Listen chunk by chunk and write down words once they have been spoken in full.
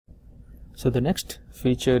So the next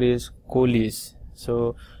feature is COALESCE.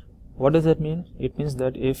 So what does that mean? It means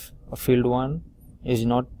that if field 1 is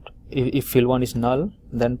not, if field 1 is null,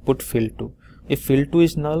 then put field 2. If field 2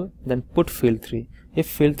 is null, then put field 3. If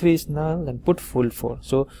field 3 is null, then put field 4.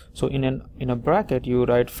 So in a bracket you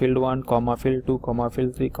write field 1, comma field 2, comma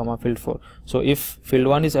field 3, comma field 4. So if field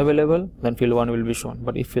 1 is available, then field 1 will be shown.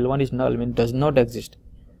 But if field 1 is null, means does not exist.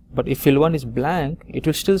 But if field 1 is blank, it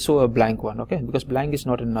will still show a blank one, okay? Because blank is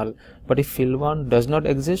not a null. But if field 1 does not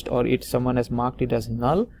exist, or someone has marked it as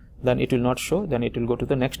null, then it will not show. Then it will go to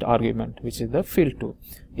the next argument, which is the field 2.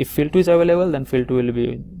 If field 2 is available, then field 2 will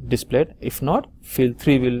be displayed. If not, field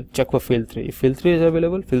 3 will check for field 3. If field 3 is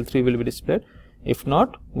available, field 3 will be displayed. If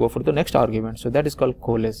not, go for the next argument. So that is called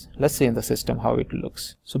COALESCE. Let's see in the system how it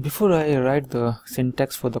looks. So before I write the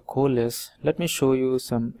syntax for the COALESCE, let me show you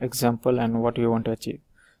some example and what we want to achieve.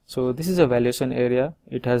 So this is a valuation area.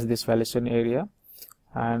 It has this valuation area,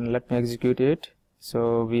 and let me execute it.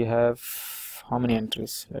 So we have how many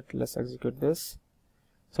entries? Let's execute this.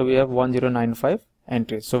 So we have 1095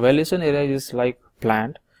 entries. So valuation area is like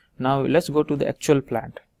plant. Now let's go to the actual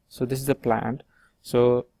plant. So this is the plant.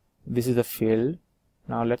 So this is the field.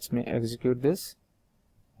 Now let me execute this.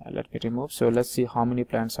 Let me remove. So let's see how many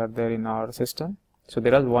plants are there in our system. So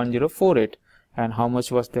there are 1048, and how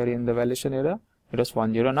much was there in the valuation area? It was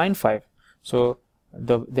 1095. So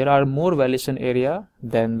there are more valuation area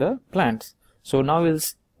than the plants. So now we'll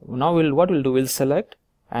select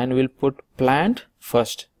and we'll put plant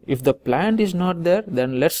first. If the plant is not there,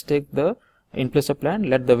 then let's take the, in place of plant,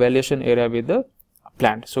 let the valuation area be the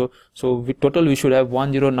plant. So we should have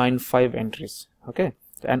 1095 entries, okay?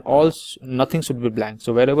 And nothing should be blank.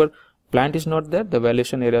 So wherever plant is not there, the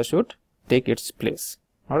valuation area should take its place.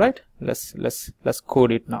 All right, let's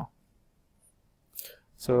code it now.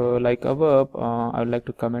 So like above, I would like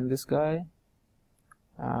to comment this guy,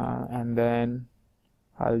 and then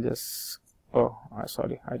I'll just,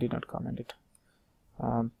 sorry, I did not comment it.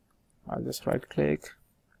 I'll just right click,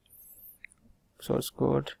 source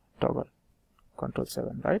code, toggle, control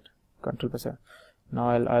 7, right? Control 7.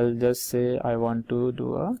 Now I'll just say I want to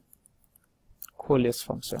do a COALESCE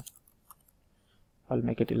function. I'll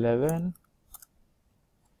make it 11.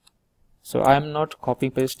 So I am not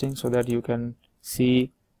copy pasting so that you can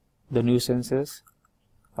see the nuisances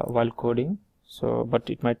while coding. So but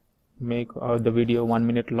it might make the video 1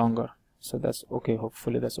 minute longer, so that's okay.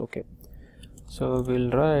 Hopefully that's okay. So we'll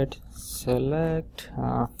write select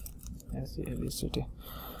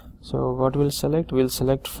so what we'll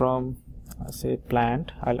select from say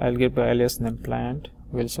plant. I'll give the alias name plant.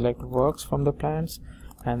 We'll select works from the plants,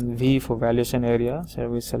 and V for valuation area. So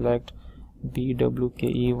we select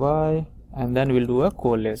BWKEY, and then we'll do a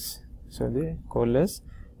COALESCE. So the COALESCE,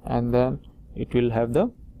 and then it will have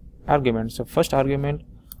the argument. So first argument,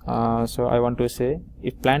 so I want to say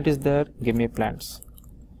if plant is there, give me plants.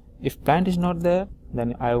 If plant is not there,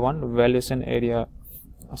 then I want valuation area.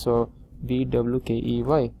 So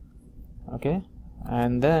BWKEY, okay?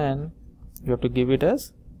 And then you have to give it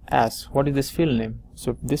as what is this field name?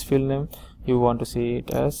 So this field name you want to see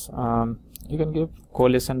it as you can give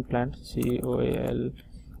COALESCE plant,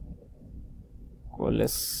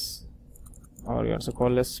 COALESCE, or you also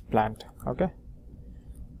COALESCE plant, okay?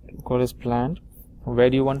 COALESCE plant. Where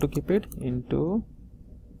do you want to keep it? Into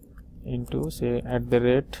say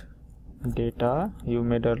 @data, you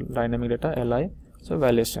made a dynamic data li, so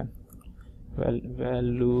valuation,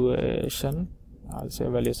 valuation, I'll say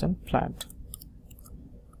valuation plant,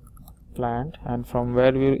 and from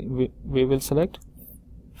where we will select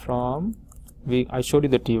from, I showed you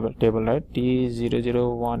the table, right?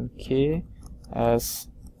 T001K as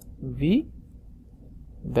V,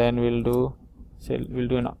 then we'll do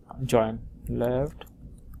an join, left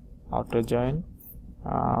outer join.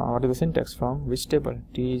 What is the syntax? From which table?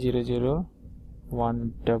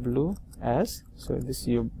 T001W as, so this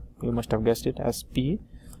you must have guessed it as P.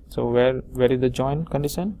 So where is the join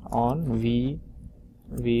condition? On V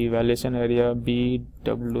valuation area BWKEY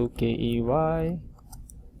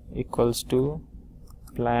equals to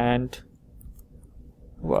plant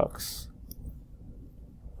works.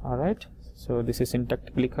 All right, so this is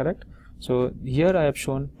syntactically correct. So here I have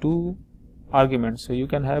shown 2 arguments, so you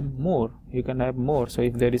can have more. So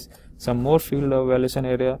if there is some more field of valuation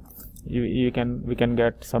area, we can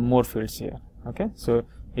get some more fields here, okay? So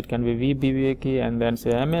it can be VBVAK and then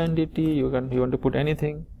say MANDT. You want to put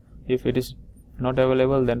anything. If it is not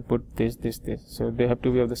available, then put this. So they have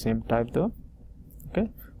to be of the same type though,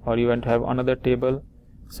 okay? Or you want to have another table,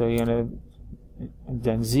 so you know,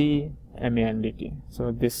 then Z MANDT.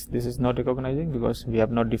 So this is not recognizing because we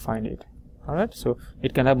have not defined it, Alright, so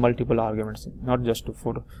it can have multiple arguments, not just two.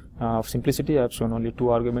 For simplicity, I have shown only 2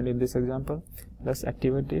 arguments in this example. Let's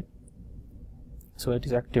activate it. So it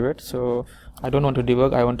is activate. So I don't want to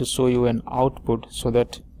debug, I want to show you an output so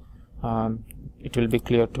that it will be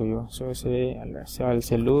clear to you. So I'll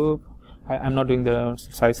say loop. I'm not doing the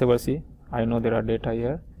sizeable C. I know there are data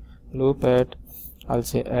here. Loop at, I'll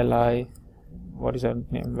say li, what is our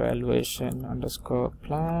name, valuation underscore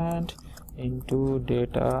plant into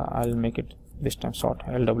data. I'll make it this time sort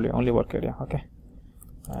LW, only work area. Okay,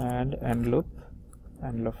 and end loop.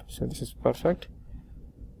 So this is perfect.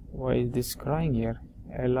 Why is this crying here?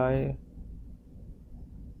 Li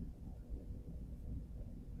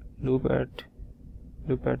loop at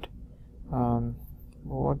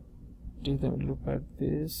what is the loop at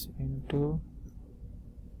this into,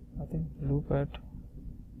 I think loop at,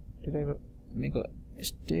 did I make a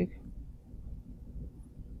mistake?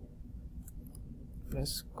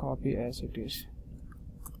 Let's copy as it is.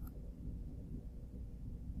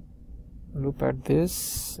 Loop at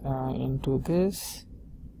this into this.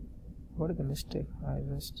 What is the mistake? I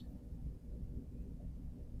just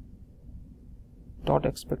dot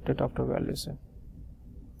expected after valuation.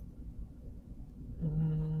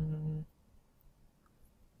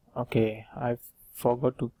 Okay, I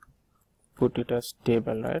forgot to put it as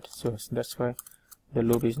table, right? So that's why the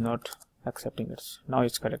loop is not accepting it. Now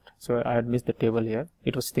it's correct. So I had missed the table here.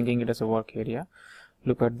 It was thinking it as a work area.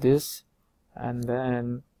 Look at this, and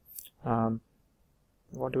then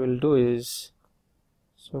what we'll do is,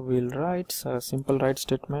 so we'll write a simple write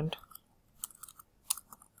statement,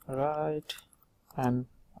 write, and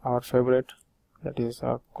our favorite, that is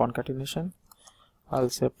our concatenation. I'll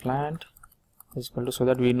say plant is equal to, so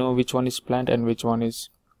that we know which one is plant and which one is.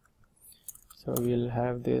 So we'll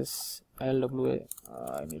have this LWA,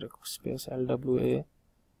 I need a space, LWA,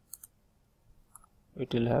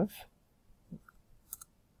 it will have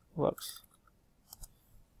works.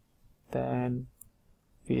 Then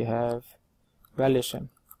we have valuation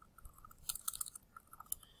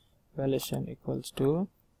equals to,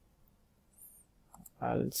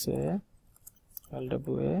 I'll say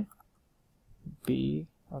LWA B,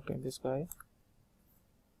 okay, this guy,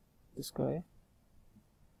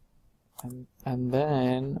 and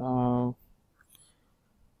then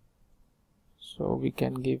so we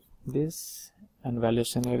can give this and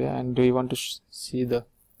valuation area. And do you want to see the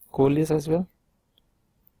COALESCE as well?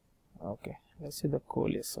 Okay, let's see the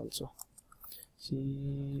COALESCE also.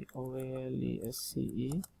 COALESCE,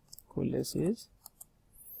 COALESCE is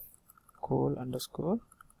coal underscore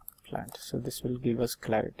plant. So this will give us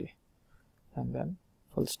clarity, and then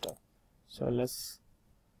full stop. So let's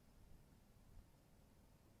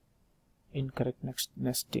incorrect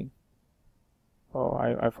nesting. Oh,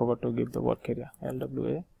 I forgot to give the work area,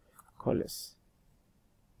 LWA COALESCE.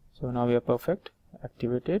 So now we are perfect.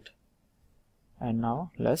 Activate it, and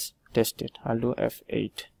now let's test it. I'll do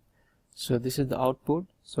F8. So this is the output.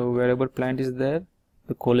 So wherever plant is there,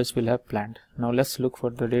 the COALESCE will have plant. Now let's look for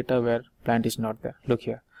the data where plant is not there. Look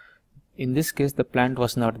here. In this case, the plant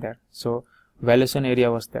was not there, so valuation area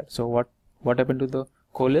was there. So what happened to the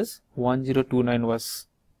COALESCE? 1029 was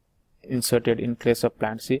inserted in place of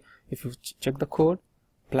plant. See, if you check the code,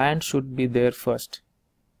 plant should be there first,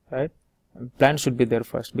 right? Plant should be there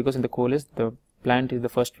first, because in the COALESCE the plant is the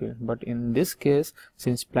first field. But in this case,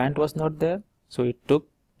 since plant was not there, so it took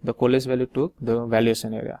the COALESCE value, took the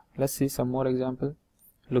valuation area. Let's see some more example.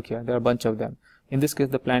 Look here, there are a bunch of them. In this case,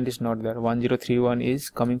 the plant is not there. 1031 is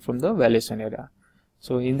coming from the valuation area.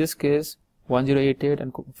 So in this case, 1088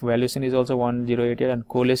 and valuation is also 1088 and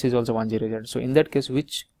COALESCE is also 1088. So in that case,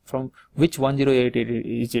 which 1088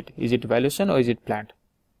 is it? Is it valuation or is it plant?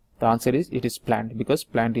 The answer is it is plant, because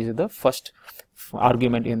plant is the first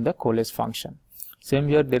argument in the COALESCE function. Same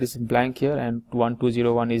here, there is blank here, and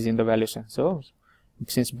 1201 is in the valuation. So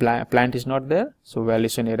since plant is not there, so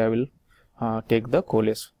valuation area will take the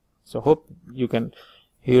COALESCE. So hope you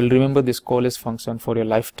will remember this COALESCE function for your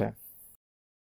lifetime.